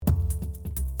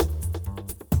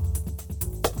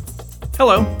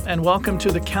Hello, and welcome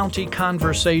to the County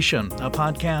Conversation, a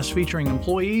podcast featuring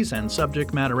employees and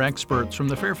subject matter experts from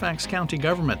the Fairfax County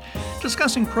government,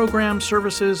 discussing programs,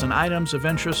 services, and items of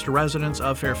interest to residents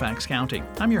of Fairfax County.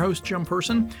 I'm your host, Jim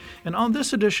Person, and on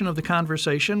this edition of the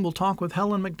Conversation, we'll talk with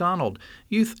Helen McDonald,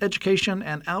 Youth Education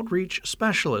and Outreach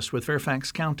Specialist with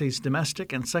Fairfax County's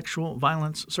Domestic and Sexual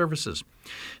Violence Services.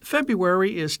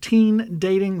 February is Teen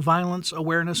Dating Violence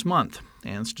Awareness Month,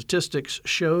 and statistics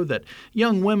show that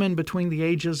young women between the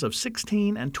ages of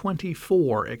 16 and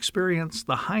 24 experience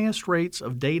the highest rates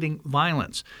of dating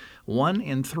violence. 1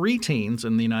 in 3 teens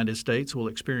in the United States will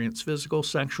experience physical,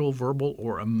 sexual, verbal,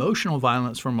 or emotional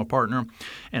violence from a partner,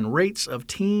 and rates of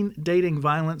teen dating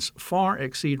violence far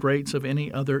exceed rates of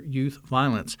any other youth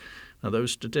violence. Now,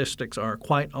 those statistics are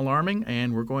quite alarming,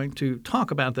 and we're going to talk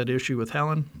about that issue with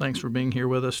Helen. Thanks for being here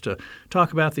with us to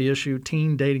talk about the issue,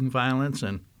 teen dating violence,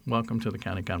 and welcome to the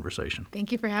County Conversation.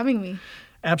 Thank you for having me.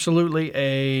 Absolutely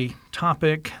a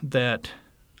topic that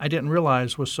I didn't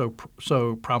realize was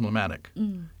so problematic.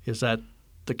 Is that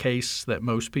the case that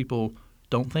most people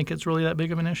don't think it's really that big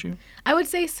of an issue? I would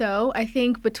say so. I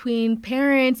think between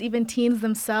parents, even teens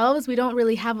themselves, we don't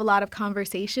really have a lot of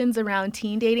conversations around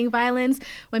teen dating violence.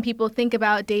 When people think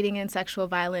about dating and sexual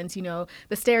violence, the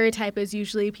stereotype is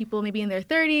usually people maybe in their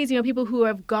 30s, people who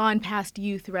have gone past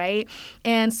youth, right?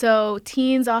 And so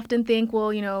teens often think,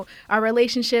 well, our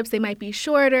relationships, they might be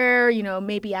shorter,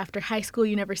 maybe after high school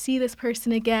you never see this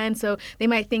person again. So they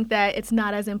might think that it's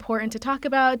not as important to talk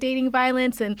about dating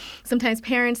violence. And sometimes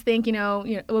parents think,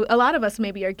 a lot of us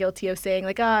maybe are guilty of saying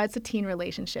like, it's a teen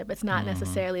relationship. It's not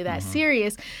necessarily that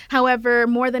serious. However,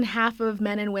 more than half of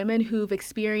men and women who've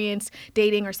experienced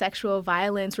dating or sexual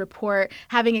violence report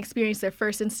having experienced their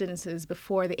first instances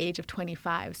before the age of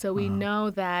 25. So we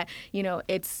know that,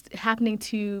 it's happening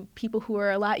to people who are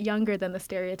a lot younger than the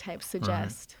stereotypes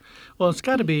suggest. Right. Well, it's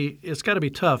got to be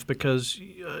tough because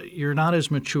you're not as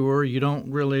mature. You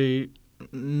don't really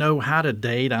know how to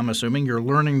date. I'm assuming you're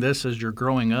learning this as you're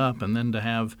growing up, and then to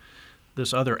have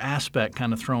this other aspect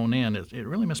kind of thrown in, it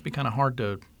really must be kind of hard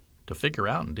to figure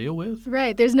out and deal with.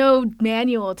 Right. There's no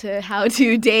manual to how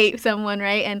to date someone,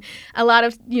 right? And a lot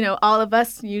of, all of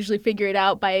us usually figure it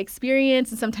out by experience.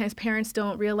 And sometimes parents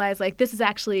don't realize, like, this is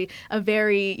actually a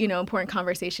very, important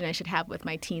conversation I should have with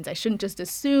my teens. I shouldn't just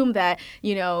assume that,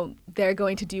 they're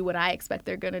going to do what I expect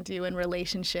they're going to do in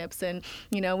relationships. And,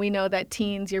 we know that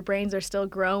teens, your brains are still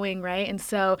growing, right? And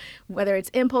so whether it's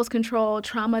impulse control,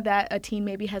 trauma that a teen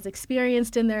maybe has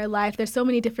experienced in their life, there's so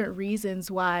many different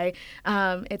reasons why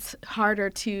it's harder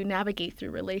to navigate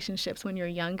through relationships when you're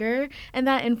younger, and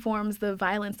that informs the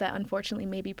violence that unfortunately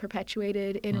may be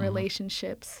perpetuated in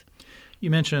relationships. You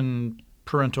mentioned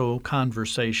parental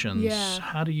conversations. Yeah.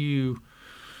 How do you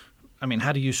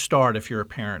start if you're a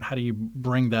parent? How do you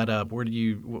bring that up? What do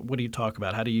you talk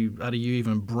about? How do you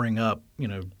even bring up,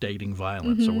 dating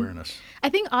violence awareness? I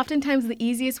think oftentimes the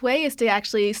easiest way is to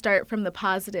actually start from the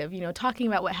positive, talking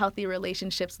about what healthy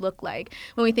relationships look like.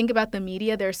 When we think about the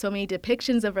media, there are so many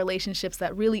depictions of relationships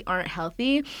that really aren't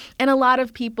healthy. And a lot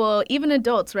of people, even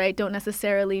adults, right, don't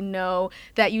necessarily know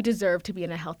that you deserve to be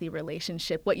in a healthy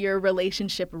relationship, what your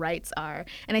relationship rights are.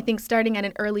 And I think starting at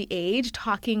an early age,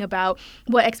 talking about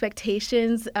what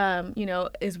expectations,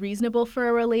 is reasonable for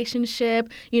a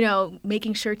relationship,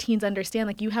 making sure teens understand,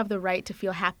 like, you have the right to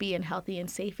feel happy and healthy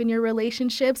and safe in your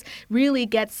relationships really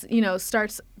gets,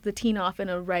 starts the teen off in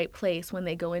a right place when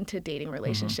they go into dating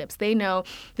relationships. They know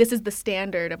this is the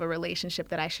standard of a relationship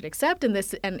that I should accept, and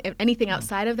if anything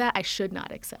outside of that, I should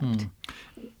not accept.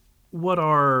 What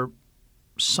are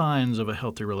signs of a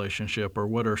healthy relationship, or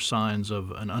what are signs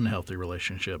of an unhealthy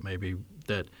relationship maybe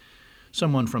that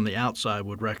someone from the outside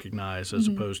would recognize as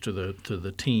opposed to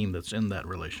the teen that's in that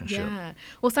relationship? Yeah.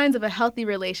 Well, signs of a healthy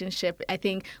relationship, I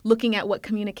think looking at what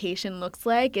communication looks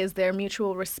like. Is there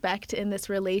mutual respect in this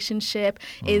relationship?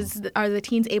 Are the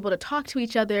teens able to talk to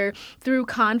each other through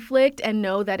conflict and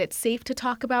know that it's safe to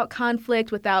talk about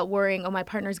conflict without worrying, my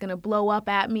partner's going to blow up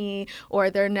at me, or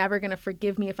they're never going to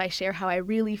forgive me if I share how I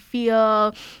really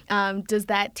feel? Does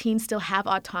that teen still have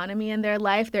autonomy in their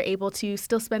life? They're able to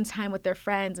still spend time with their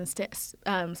friends and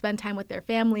spend time with their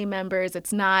family members.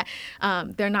 It's not,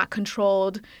 they're not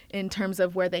controlled in terms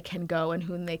of where they can go and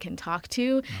whom they can talk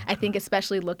to. Okay. I think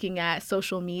especially looking at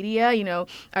social media,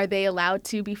 are they allowed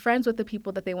to be friends with the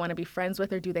people that they want to be friends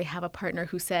with, or do they have a partner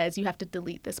who says, you have to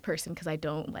delete this person because I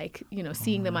don't like,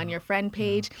 seeing them on your friend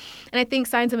page? And I think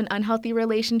signs of an unhealthy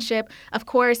relationship, of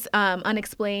course,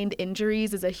 unexplained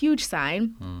injuries is a huge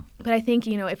sign. But I think,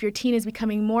 if your teen is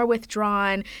becoming more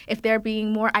withdrawn, if they're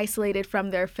being more isolated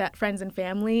from their friends and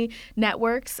family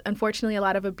networks, unfortunately, a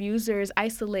lot of abusers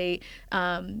isolate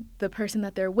the person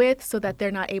that they're with so that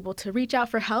they're not able to reach out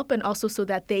for help, and also so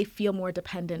that they feel more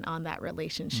dependent on that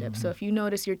relationship. So if you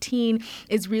notice your teen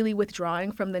is really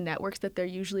withdrawing from the networks that they're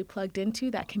usually plugged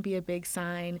into, that can be a big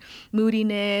sign.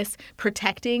 Moodiness,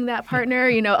 protecting that partner,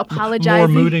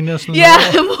 apologizing. More moodiness than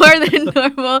normal. More than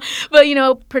normal.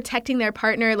 But, protecting their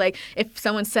partner, like if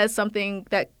someone says something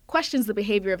that questions the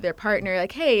behavior of their partner,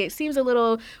 like, hey, it seems a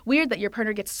little weird that your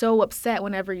partner gets so upset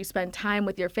whenever you spend time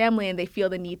with your family, and they feel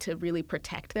the need to really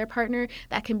protect their partner.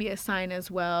 That can be a sign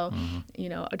as well.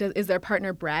 Is their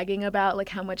partner bragging about like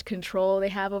how much control they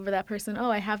have over that person? Oh,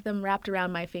 I have them wrapped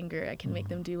around my finger. I can make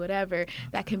them do whatever.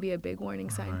 That can be a big warning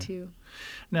sign too.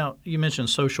 Now, you mentioned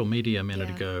social media a minute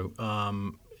ago.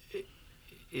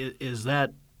 Is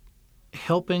that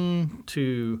helping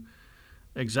to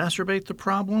exacerbate the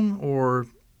problem, or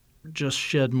just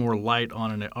shed more light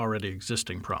on an already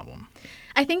existing problem?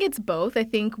 I think it's both. I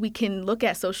think we can look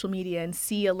at social media and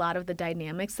see a lot of the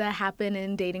dynamics that happen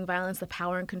in dating violence, the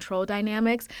power and control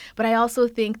dynamics. But I also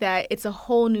think that it's a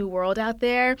whole new world out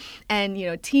there. And,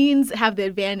 teens have the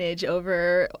advantage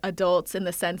over adults in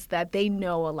the sense that they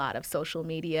know a lot of social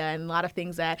media and a lot of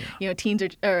things that, teens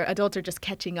or adults are just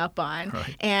catching up on.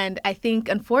 Right. And I think,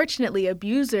 unfortunately,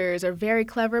 abusers are very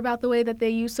clever about the way that they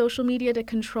use social media to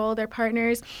control their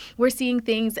partners. We're seeing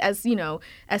things as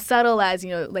subtle as,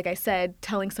 like I said,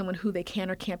 telling someone who they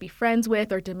can or can't be friends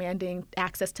with, or demanding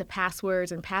access to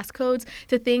passwords and passcodes,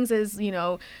 to things as,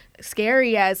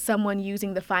 scary as someone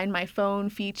using the Find My Phone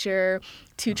feature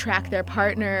to track their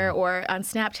partner. Or on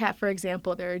Snapchat, for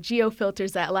example, there are geo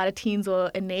filters that a lot of teens will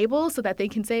enable so that they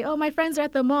can say, oh, my friends are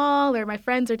at the mall, or my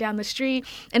friends are down the street.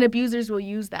 And abusers will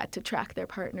use that to track their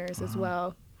partners as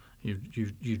well.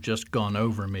 You've just gone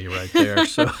over me right there.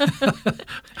 So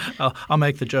I'll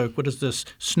make the joke. What is this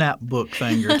snapbook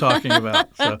thing you're talking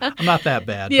about? So I'm not that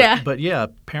bad. Yeah. But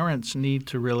parents need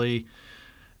to really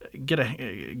get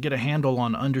a handle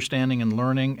on understanding and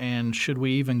learning. And should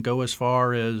we even go as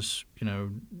far as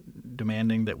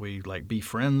demanding that we be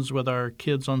friends with our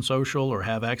kids on social, or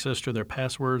have access to their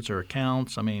passwords or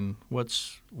accounts? I mean,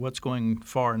 what's going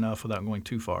far enough without going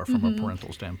too far from a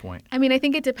parental standpoint? I mean, I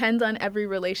think it depends on every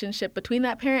relationship between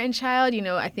that parent and child.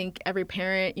 I think every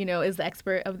parent, is the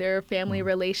expert of their family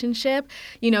relationship.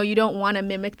 You don't want to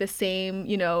mimic the same,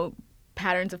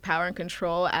 patterns of power and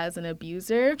control as an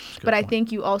abuser. But I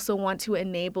think you also want to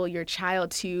enable your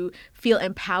child to feel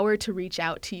empowered to reach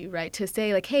out to you, right? To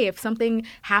say like, hey, if something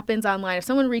happens online, if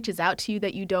someone reaches out to you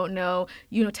that you don't know,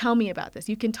 tell me about this.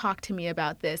 You can talk to me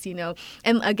about this,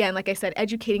 And again, like I said,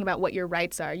 educating about what your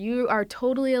rights are. You are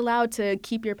totally allowed to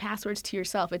keep your passwords to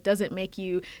yourself. It doesn't make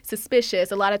you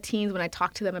suspicious. A lot of teens, when I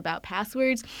talk to them about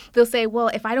passwords, they'll say, well,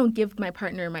 if I don't give my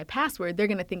partner my password, they're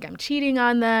going to think I'm cheating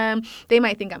on them. They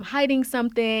might think I'm hiding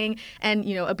something. And,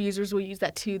 abusers will use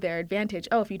that to their advantage.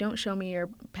 Oh, if you don't show me your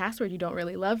password, you don't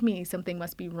really love me. Something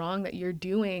must be wrong that you're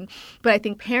doing. But I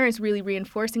think parents really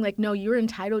reinforcing like, no, you're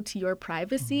entitled to your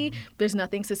privacy. There's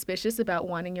nothing suspicious about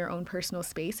wanting your own personal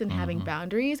space and having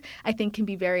boundaries, I think can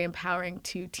be very empowering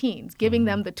to teens, giving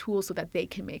them the tools so that they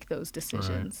can make those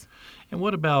decisions. Right. And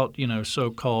what about,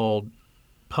 so-called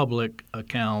public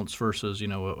accounts versus,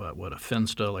 what a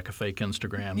Finsta, like a fake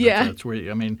Instagram? Yeah. That's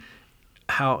where,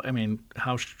 how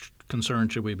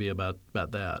concerned should we be about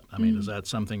that? I mean, is that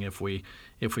something if we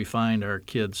find our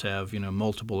kids have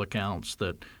multiple accounts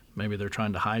that maybe they're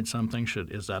trying to hide something,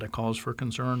 is that a cause for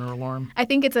concern or alarm? I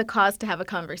think it's a cause to have a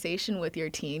conversation with your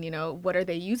teen. What are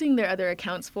they using their other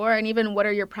accounts for? And even what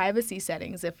are your privacy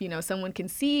settings? If, someone can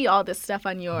see all this stuff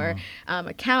on your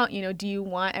account, do you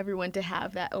want everyone to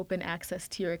have that open access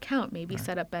to your account? Maybe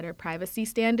set up better privacy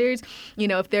standards.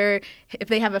 If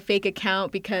they have a fake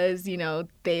account because,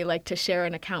 they like to share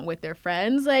an account with their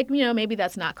friends, maybe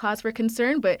that's not cause for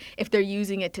concern. But if they're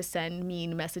using it to send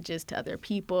mean messages to other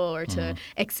people or to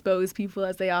expose people,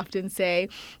 as they often say,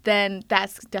 then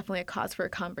that's definitely a cause for a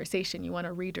conversation. You want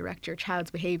to redirect your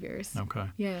child's behaviors. Okay.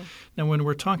 Yeah. Now, when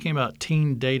we're talking about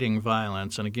teen dating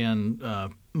violence, and again,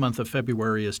 month of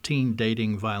February is Teen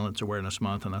Dating Violence Awareness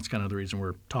Month, and that's kind of the reason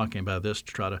we're talking about this,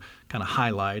 to try to kind of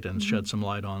highlight and shed some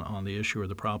light on the issue or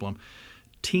the problem.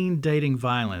 Teen dating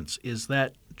violence, is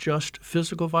that just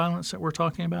physical violence that we're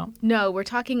talking about? No, we're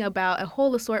talking about a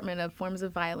whole assortment of forms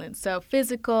of violence. So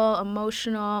physical,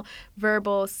 emotional,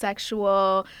 verbal,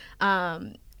 sexual,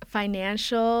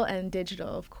 financial, and digital,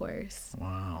 of course.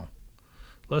 Wow.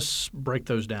 Let's break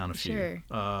those down a few.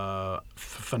 Sure.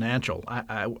 Financial.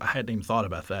 I hadn't even thought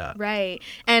about that. Right.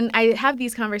 And I have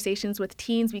these conversations with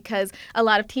teens because a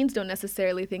lot of teens don't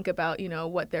necessarily think about,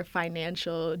 what their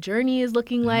financial journey is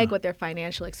looking like, what their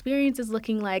financial experience is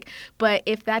looking like. But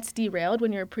if that's derailed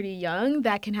when you're pretty young,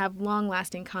 that can have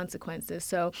long-lasting consequences.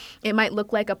 So it might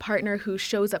look like a partner who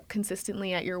shows up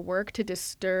consistently at your work to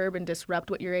disturb and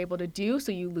disrupt what you're able to do,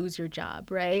 so you lose your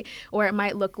job, right? Or it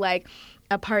might look like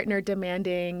a partner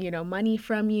demanding, money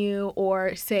from you,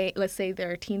 or let's say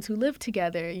there are teens who live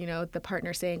together, the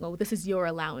partner saying, oh, this is your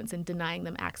allowance, and denying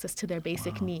them access to their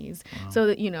basic needs. So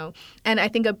that, and I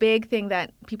think a big thing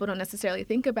that people don't necessarily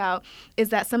think about is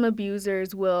that some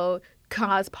abusers will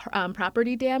cause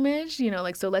property damage,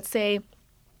 so let's say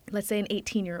an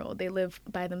 18-year-old, they live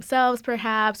by themselves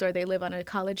perhaps, or they live on a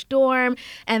college dorm,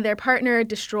 and their partner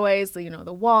destroys the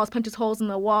walls, punches holes in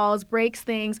the walls, breaks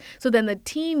things. So then the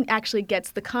teen actually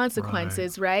gets the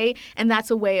consequences, right? And that's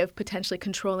a way of potentially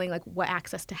controlling like what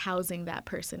access to housing that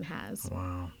person has.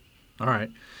 Wow. All right.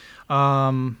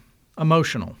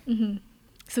 Emotional. Mm-hmm.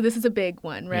 So this is a big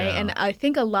one, right? Yeah. And I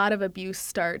think a lot of abuse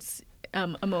starts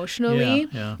emotionally.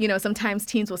 Yeah. Sometimes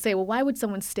teens will say, well, why would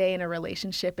someone stay in a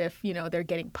relationship if, they're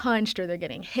getting punched or they're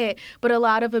getting hit? But a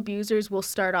lot of abusers will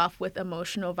start off with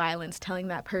emotional violence, telling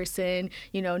that person,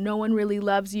 no one really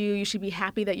loves you. You should be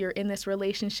happy that you're in this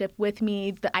relationship with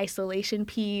me. The isolation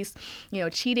piece,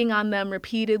 cheating on them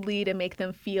repeatedly to make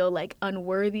them feel like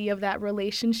unworthy of that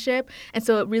relationship. And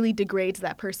so it really degrades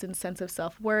that person's sense of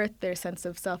self-worth, their sense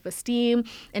of self-esteem,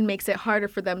 and makes it harder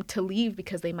for them to leave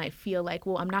because they might feel like,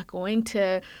 well, I'm not going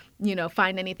to,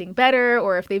 find anything better.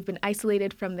 Or if they've been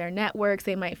isolated from their networks,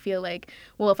 they might feel like,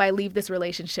 well, if I leave this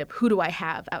relationship, who do I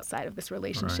have outside of this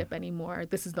relationship anymore?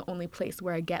 This is the only place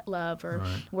where I get love or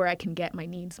where I can get my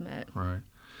needs met. Right.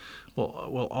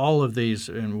 Well, all of these,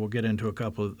 and we'll get into a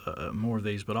couple of more of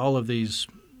these, but all of these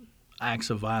acts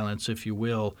of violence, if you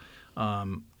will,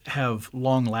 have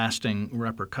long-lasting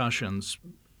repercussions,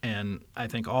 and I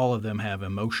think all of them have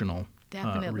emotional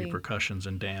repercussions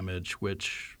and damage,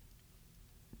 which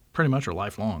pretty much are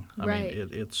lifelong. I mean,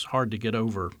 it's hard to get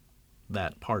over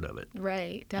that part of it.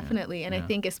 Right, definitely. And I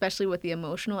think especially with the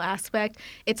emotional aspect,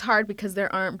 it's hard because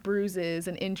there aren't bruises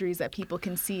and injuries that people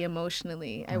can see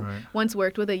emotionally. I once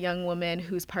worked with a young woman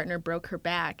whose partner broke her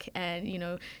back, and,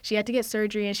 she had to get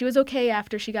surgery, and she was okay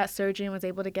after she got surgery and was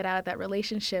able to get out of that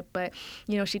relationship. But,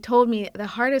 she told me the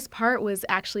hardest part was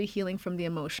actually healing from the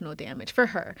emotional damage for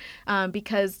her,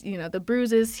 because, the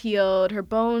bruises healed, her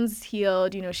bones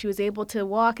healed, she was able to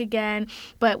walk again.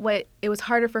 But what it was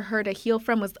harder for her to heal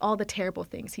from was all the terrible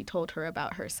things he told her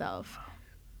about herself.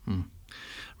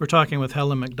 We're talking with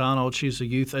Helen McDonald. She's a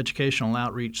youth educational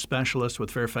outreach specialist with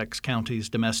Fairfax County's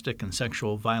Domestic and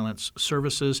Sexual Violence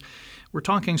Services. We're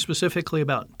talking specifically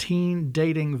about teen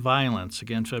dating violence.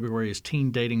 Again, February is Teen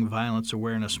Dating Violence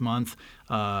Awareness Month.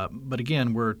 But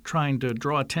again, we're trying to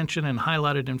draw attention and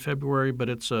highlight it in February, but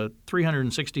it's a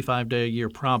 365-day-a-year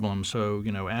problem. So,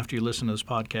 after you listen to this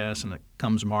podcast and it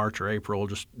comes March or April,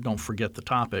 just don't forget the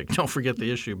topic. Don't forget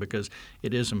the issue, because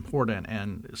it is important.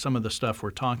 And some of the stuff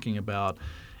we're talking about,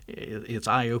 it's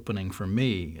eye-opening for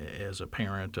me as a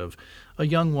parent of a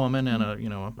young woman and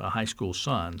a high school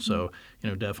son. So,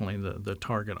 definitely the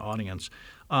target audience.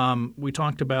 We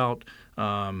talked about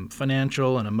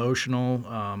financial and emotional.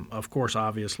 Of course,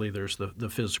 obviously, there's the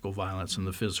physical violence and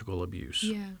the physical abuse.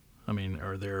 Yeah. I mean,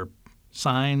 are there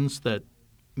signs that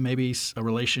maybe a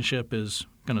relationship is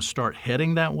going to start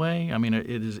heading that way? I mean,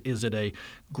 is it a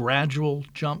gradual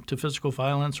jump to physical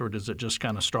violence, or does it just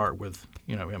kind of start with,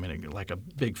 like a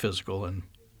big physical and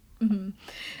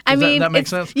that make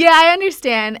sense? Yeah, I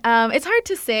understand. It's hard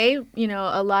to say.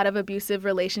 A lot of abusive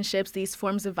relationships, these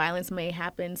forms of violence may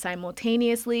happen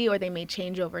simultaneously, or they may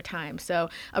change over time. So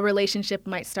a relationship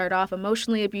might start off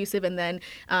emotionally abusive, and then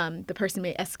the person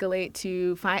may escalate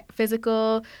to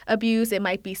physical abuse. It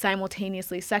might be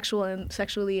simultaneously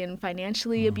sexually and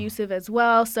financially abusive as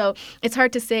well. So it's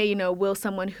hard to say, will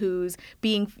someone who's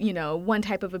being, one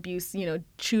type of abuse,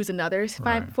 choose another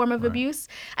form of abuse?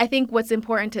 I think what's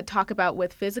important to talk about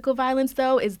with physical violence,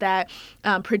 though, is that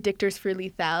predictors for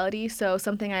lethality. So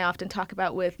something I often talk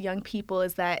about with young people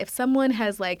is that if someone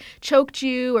has choked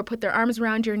you or put their arms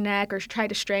around your neck or tried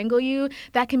to strangle you,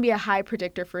 that can be a high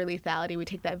predictor for lethality. We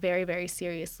take that very, very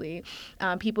seriously.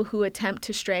 People who attempt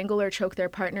to strangle or choke their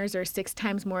partners are 6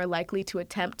 times more likely to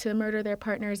attempt to murder their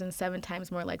partners and 7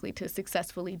 times more likely to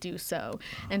successfully do so.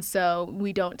 And so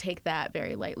we don't take that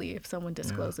very lightly if someone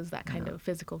discloses that kind of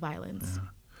physical violence. Yeah.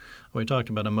 We talked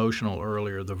about emotional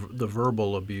earlier. The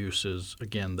verbal abuse is,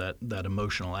 again, that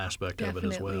emotional aspect of it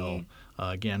as well.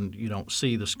 Again, you don't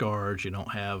see the scars. You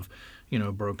don't have,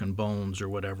 broken bones or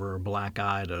whatever, or black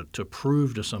eye to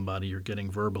prove to somebody you're getting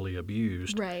verbally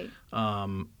abused. Right.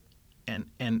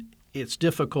 And it's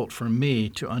difficult for me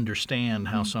to understand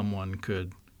how someone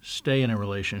could stay in a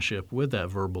relationship with that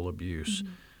verbal abuse,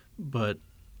 but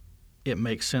it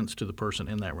makes sense to the person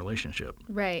in that relationship.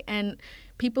 Right. And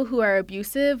people who are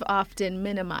abusive often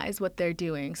minimize what they're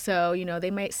doing. So,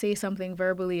 they might say something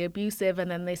verbally abusive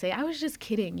and then they say, I was just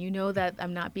kidding. You know that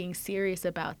I'm not being serious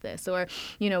about this. Or,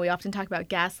 we often talk about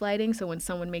gaslighting. So when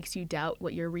someone makes you doubt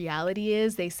what your reality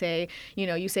is, they say,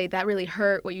 you say that really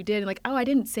hurt what you did. And like, oh, I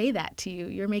didn't say that to you.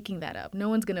 You're making that up. No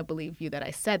one's going to believe you that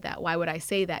I said that. Why would I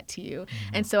say that to you?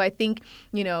 And so I think,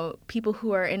 people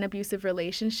who are in abusive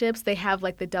relationships, they have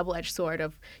like the double-edged sword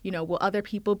of, will other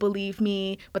people believe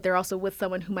me? But they're also with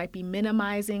someone who might be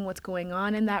minimizing what's going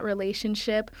on in that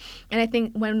relationship. And I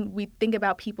think when we think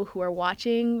about people who are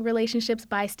watching relationships,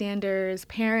 bystanders,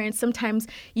 parents, sometimes,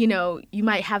 you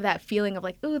might have that feeling of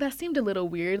like, oh, that seemed a little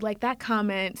weird. Like that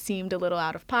comment seemed a little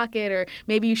out of pocket, or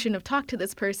maybe you shouldn't have talked to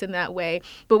this person that way,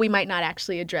 but we might not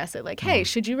actually address it. Like, hey,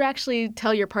 should you actually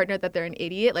tell your partner that they're an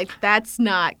idiot? Like, that's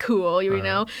not cool.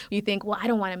 You think, well, I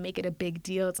don't want to make it a big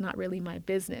deal. It's not really my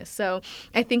business. So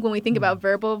I think when we think about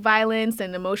verbal violence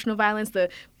and emotional violence, the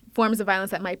forms of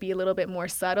violence that might be a little bit more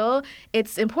subtle,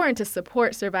 it's important to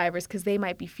support survivors because they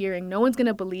might be fearing, no one's going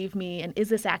to believe me, and is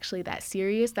this actually that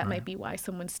serious? That might be why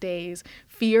someone stays.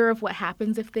 Fear of what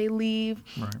happens if they leave.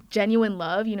 Genuine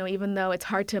love, even though it's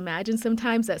hard to imagine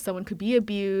sometimes that someone could be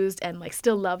abused and like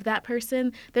still love that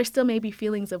person, there still may be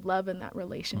feelings of love in that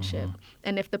relationship.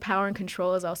 And if the power and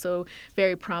control is also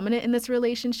very prominent in this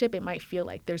relationship, it might feel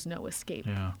like there's no escape.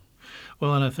 Yeah.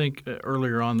 Well, and I think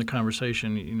earlier on in the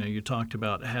conversation, you talked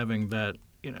about having that,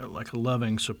 like a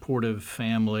loving, supportive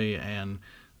family and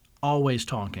always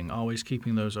talking, always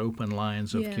keeping those open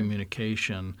lines of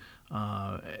communication.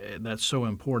 That's so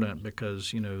important because,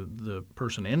 the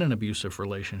person in an abusive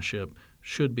relationship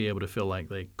should be able to feel like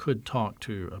they could talk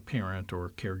to a parent or a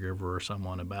caregiver or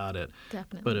someone about it.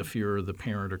 Definitely. But if you're the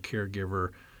parent or caregiver,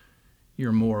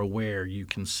 you're more aware. You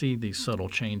can see these subtle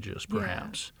changes,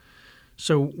 perhaps.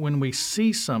 So when we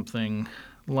see something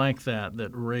like that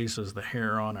raises the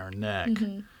hair on our neck,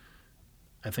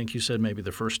 I think you said maybe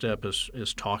the first step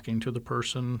is talking to the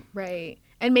person. Right.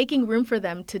 And making room for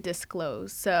them to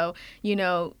disclose. So,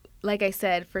 like I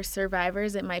said, for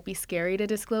survivors, it might be scary to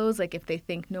disclose, like if they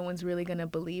think no one's really going to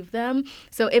believe them.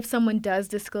 So if someone does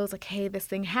disclose, like, hey, this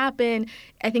thing happened,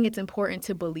 I think it's important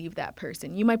to believe that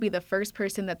person. You might be the first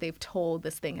person that they've told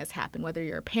this thing has happened, whether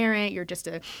you're a parent, you're just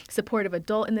a supportive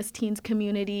adult in this teens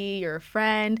community, you're a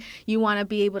friend. You want to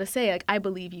be able to say, like, I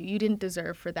believe you. You didn't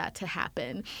deserve for that to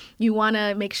happen. You want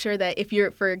to make sure that if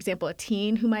you're, for example, a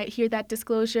teen who might hear that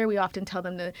disclosure, we often tell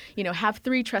them to, have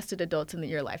 3 trusted adults in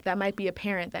your life. That might be a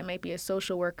parent, that might be a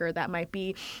social worker, that might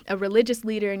be a religious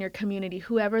leader in your community.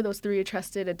 Whoever those 3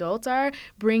 trusted adults are,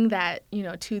 bring that,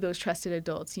 to those trusted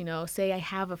adults. Say I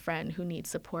have a friend who needs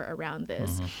support around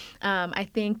this. I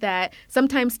think that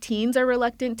sometimes teens are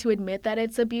reluctant to admit that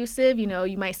it's abusive.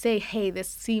 You might say, hey, this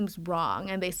seems wrong.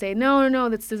 And they say, no,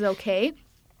 this is okay.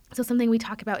 So something we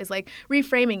talk about is like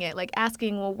reframing it, like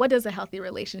asking, well, what does a healthy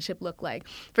relationship look like?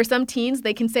 For some teens,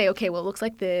 they can say, okay, well, it looks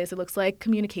like this. It looks like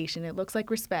communication. It looks like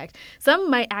respect.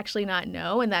 Some might actually not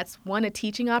know. And that's one, a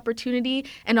teaching opportunity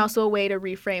and also a way to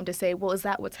reframe to say, well, is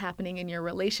that what's happening in your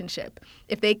relationship?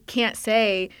 If they can't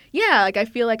say, yeah, like I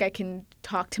feel like I can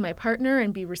talk to my partner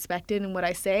and be respected in what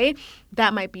I say,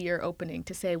 that might be your opening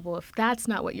to say, well, if that's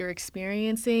not what you're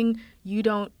experiencing, you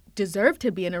don't deserve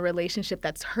to be in a relationship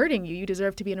that's hurting you. You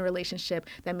deserve to be in a relationship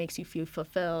that makes you feel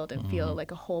fulfilled and feel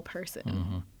like a whole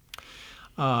person.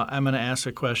 I'm going to ask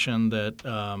a question that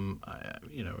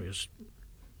is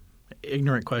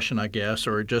ignorant question, I guess,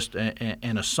 or just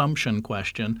an assumption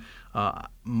question.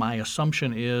 My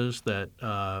assumption is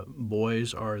that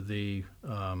boys are the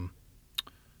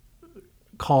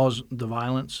cause the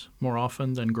violence more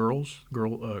often than girls.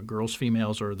 Girls,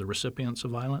 females are the recipients of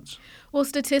violence. Well,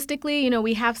 statistically,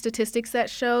 we have statistics that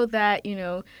show that,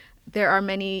 there are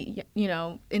many,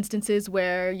 instances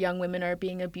where young women are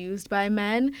being abused by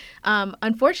men.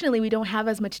 Unfortunately, we don't have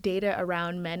as much data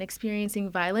around men experiencing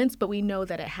violence, but we know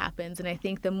that it happens. And I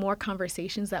think the more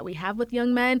conversations that we have with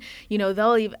young men,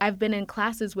 I've been in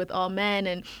classes with all men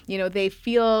and, they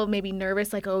feel maybe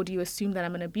nervous, like, oh, do you assume that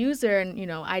I'm an abuser? And,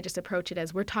 I just approach it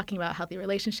as we're talking about healthy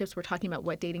relationships. We're talking about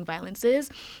what dating violence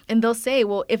is. And they'll say,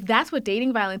 well, if that's what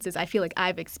dating violence is, I feel like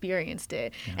I've experienced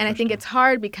it. And I think it's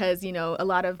hard because, a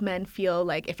lot of men men feel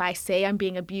like if I say I'm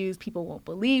being abused, people won't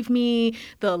believe me.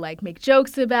 They'll like make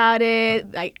jokes about it.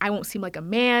 I won't seem like a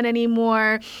man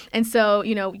anymore. And so,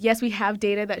 yes, we have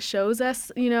data that shows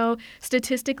us,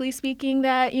 statistically speaking,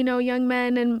 that, young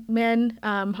men and men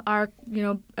are,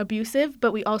 abusive,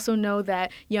 but we also know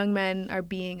that young men are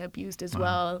being abused as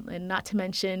well. And not to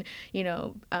mention,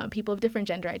 people of different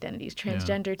gender identities,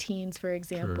 transgender teens, for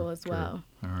example, as well.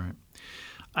 All right.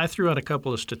 I threw out a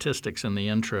couple of statistics in the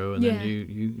intro, and then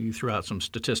you threw out some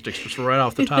statistics just right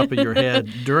off the top of your head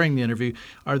during the interview.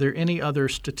 Are there any other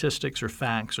statistics or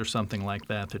facts or something like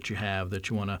that you have that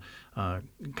you want to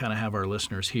kind of have our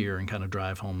listeners hear and kind of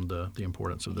drive home the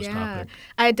importance of this topic?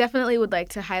 I definitely would like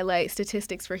to highlight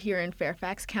statistics for here in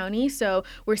Fairfax County. So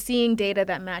we're seeing data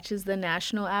that matches the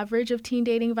national average of teen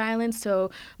dating violence.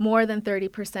 So more than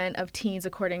 30% of teens,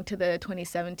 according to the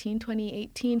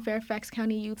 2017-2018 Fairfax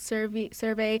County Youth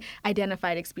Survey,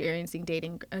 identified experiencing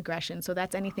dating aggression. So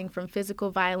that's anything from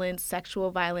physical violence, sexual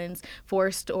violence,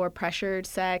 forced or pressured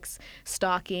sex,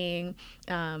 stalking.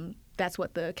 That's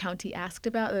what the county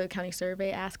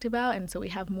survey asked about. And so we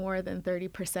have more than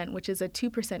 30%, which is a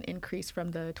 2% increase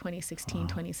from the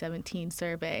 2016-2017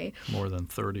 survey. More than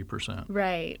 30%.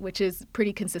 Right, which is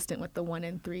pretty consistent with the 1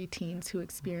 in 3 teens who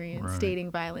experience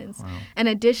dating violence. Wow. And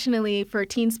additionally, for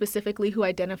teens specifically who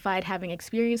identified having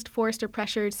experienced forced or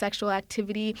pressured sexual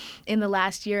activity in the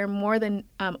last year, more than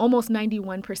almost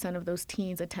 91% of those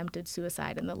teens attempted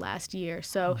suicide in the last year.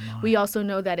 So we also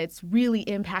know that it's really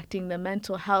impacting the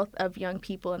mental health of young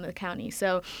people in the county.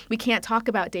 So we can't talk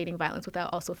about dating violence without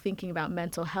also thinking about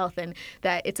mental health, and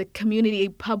that it's a community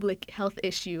public health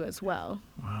issue as well.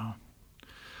 Wow.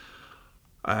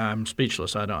 I'm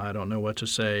speechless. I don't know what to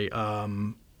say.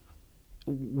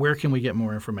 Where can we get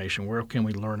more information? Where can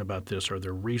we learn about this? Are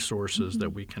there resources that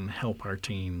we can help our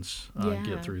teens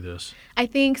get through this? I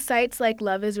think sites like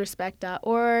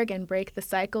loveisrespect.org and Break the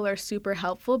Cycle are super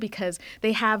helpful because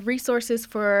they have resources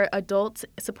for adults,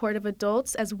 supportive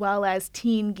adults, as well as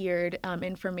teen-geared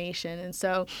information. And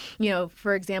so,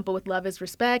 for example, with Love is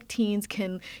Respect, teens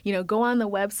can, go on the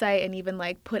website and even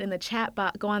put in the chat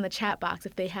box, go on the chat box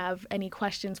if they have any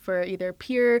questions for either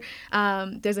peer.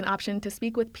 There's an option to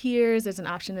speak with peers. There's an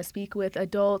option to speak with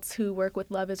adults who work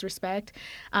with Love is Respect.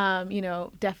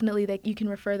 Definitely you can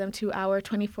refer them to our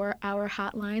 24-hour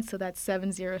hotline. So that's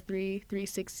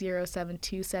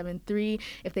 703-360-7273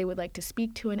 if they would like to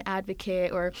speak to an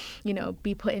advocate or,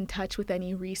 be put in touch with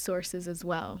any resources as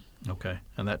well. Okay.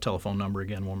 And that telephone number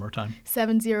again one more time?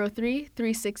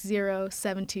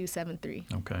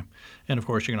 703-360-7273. Okay. And, of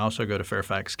course, you can also go to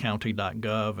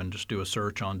fairfaxcounty.gov and just do a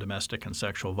search on domestic and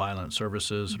sexual violence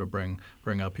services. It'll bring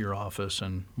up your office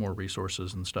and more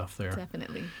resources and stuff there.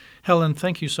 Definitely. Helen,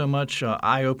 thank you so much.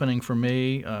 Eye-opening for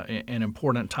me, an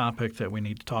important topic that we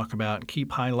need to talk about.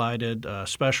 Keep highlighted,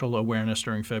 special awareness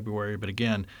during February. But,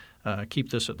 again,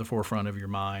 keep this at the forefront of your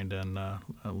mind, and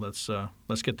let's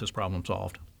get this problem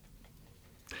solved.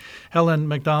 Helen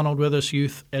McDonald with us,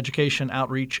 Youth Education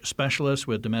Outreach Specialist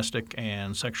with Domestic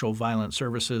and Sexual Violence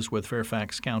Services with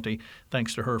Fairfax County.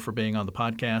 Thanks to her for being on the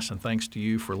podcast, and thanks to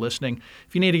you for listening.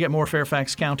 If you need to get more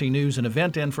Fairfax County news and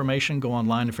event information, go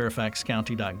online to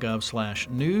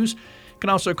fairfaxcounty.gov/news. You can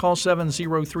also call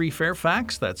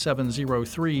 703-FAIRFAX. That's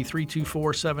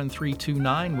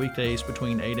 703-324-7329, weekdays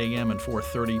between 8 a.m. and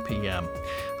 4:30 p.m.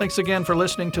 Thanks again for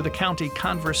listening to the County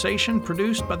Conversation,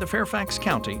 produced by the Fairfax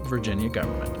County, Virginia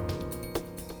government.